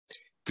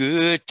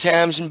Good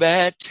times and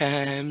bad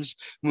times,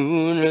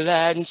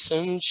 moonlight and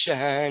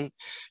sunshine,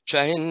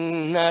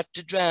 trying not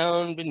to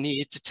drown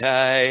beneath the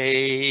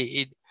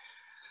tide.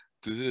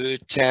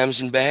 Good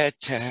times and bad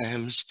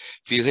times,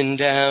 feeling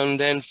down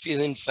then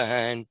feeling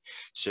fine,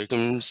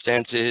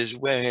 circumstances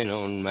weighing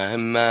on my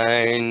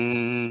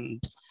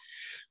mind.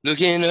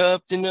 Looking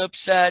up then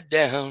upside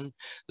down,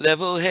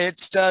 level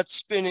head starts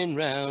spinning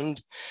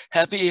round,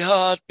 happy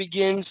heart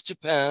begins to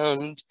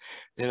pound,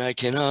 then I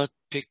cannot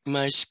pick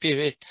my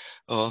spirit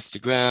off the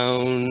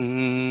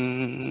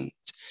ground.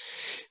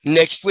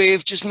 Next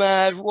wave just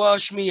might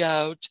wash me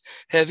out,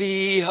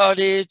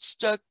 heavy-hearted,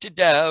 stuck to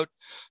doubt,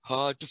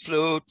 hard to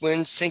float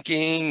when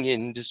sinking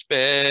in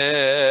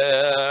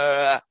despair.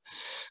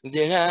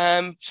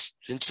 Then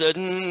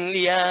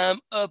suddenly I'm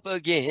up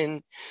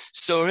again,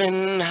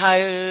 soaring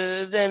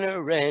higher than a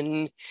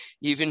wren.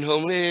 Even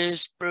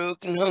homeless,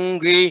 broken,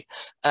 hungry,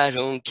 I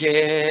don't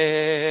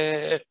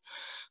care.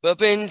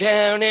 Up and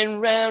down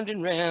and round,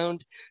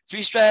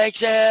 3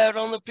 strikes out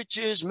on the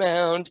pitcher's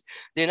mound.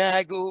 Then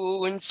I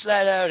go and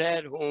slide out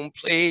at home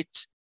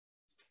plate.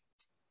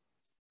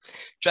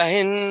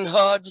 Trying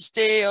hard to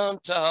stay on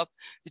top,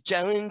 the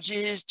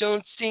challenges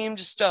don't seem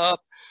to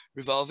stop.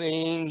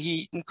 Revolving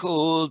heat and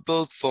cold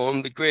both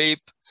form the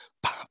grape.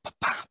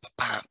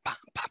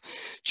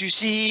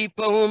 Juicy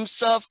poem,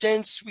 soft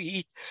and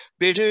sweet,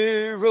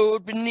 bitter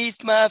road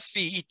beneath my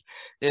feet.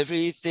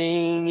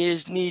 Everything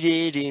is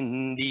needed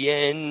in the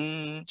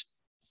end.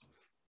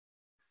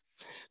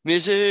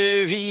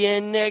 Misery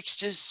and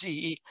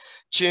ecstasy,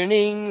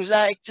 churning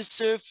like the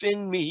surf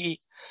in me.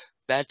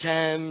 Bad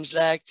times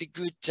like the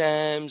good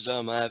times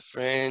are my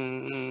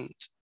friend.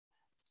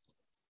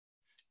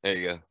 There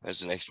you go.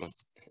 That's the next one.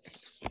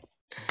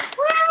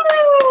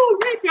 Woo!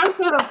 Great,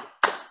 Joseph.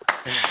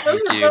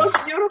 Those are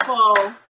both beautiful.